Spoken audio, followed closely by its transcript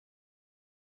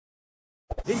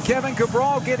Kevin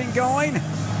Cabral getting going.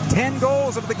 10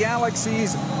 goals of the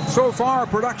Galaxy's so far.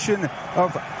 Production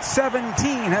of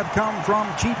 17 have come from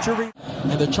Chicharito.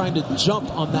 And they're trying to jump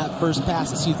on that first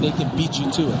pass to see if they can beat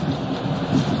you to it.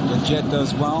 The Jet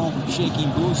does well,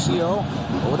 shaking Busio.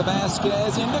 Over to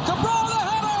Vasquez, into Cabral, the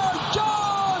header!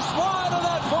 Just wide of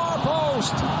that far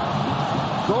post.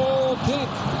 Goal kick.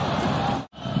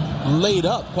 Laid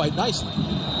up quite nicely.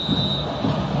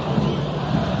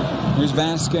 Here's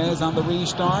Vasquez on the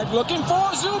restart, looking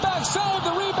for Zubak, save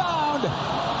the rebound.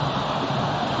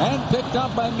 And picked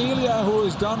up by Melia, who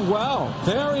has done well,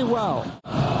 very well.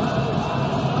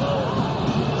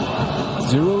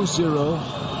 0-0,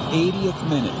 80th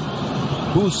minute.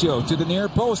 Busio to the near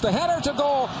post, the header to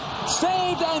goal,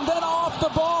 saved and then off the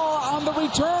bar on the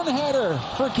return header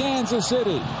for Kansas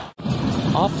City.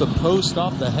 Off the post,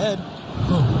 off the head.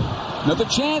 Another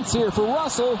chance here for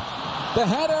Russell. The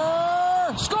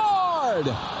header scored!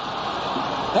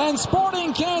 And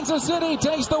Sporting Kansas City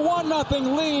takes the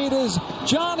 1-0 lead as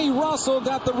Johnny Russell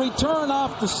got the return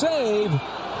off the save.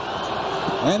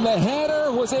 And the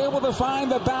header was able to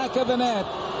find the back of the net.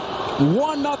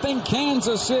 1-0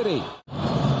 Kansas City.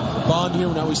 Bond here.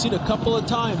 Now, we've seen a couple of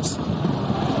times.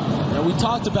 And we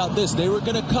talked about this. They were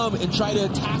going to come and try to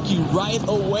attack you right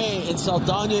away, and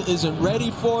Saldana isn't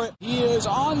ready for it. He is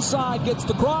onside, gets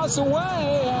the cross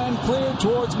away, and cleared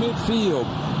towards midfield.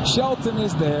 Shelton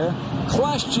is there.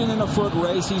 Question in a foot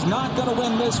race. He's not going to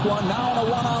win this one. Now on a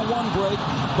one-on-one break.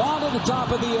 Bond at the top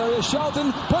of the area.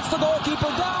 Shelton puts the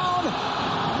goalkeeper down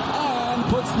and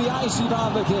puts the icing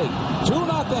on the cake.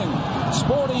 2-0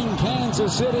 Sporting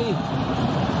Kansas City,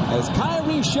 as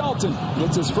Kyrie Shelton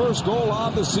gets his first goal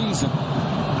of the season.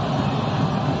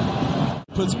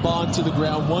 Puts Bond to the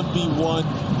ground,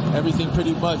 1v1, everything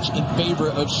pretty much in favor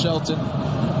of Shelton.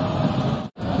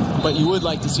 But you would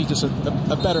like to see just a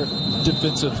better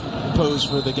defensive pose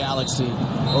for the Galaxy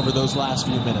over those last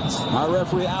few minutes. Our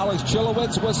referee Alex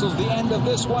Chilowitz whistles the end of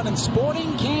this one, and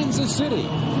Sporting Kansas City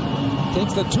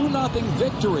takes the 2-0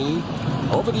 victory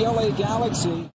over the LA Galaxy.